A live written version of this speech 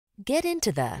Get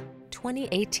into the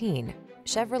 2018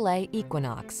 Chevrolet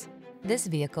Equinox. This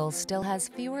vehicle still has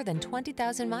fewer than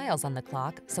 20,000 miles on the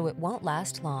clock, so it won't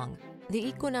last long. The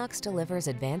Equinox delivers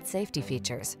advanced safety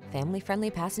features, family-friendly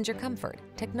passenger comfort,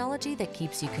 technology that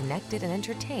keeps you connected and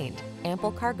entertained,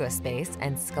 ample cargo space,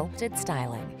 and sculpted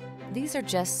styling. These are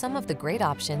just some of the great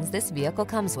options this vehicle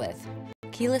comes with: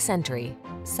 keyless entry,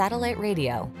 satellite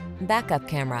radio, backup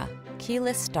camera,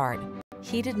 keyless start,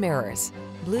 heated mirrors,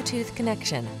 Bluetooth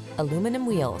connection, aluminum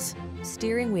wheels,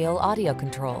 steering wheel audio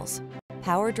controls,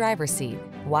 power driver's seat,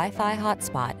 Wi-Fi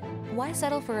hotspot. Why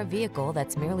settle for a vehicle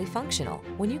that's merely functional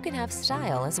when you can have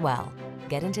style as well?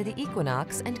 Get into the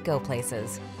Equinox and go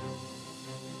places.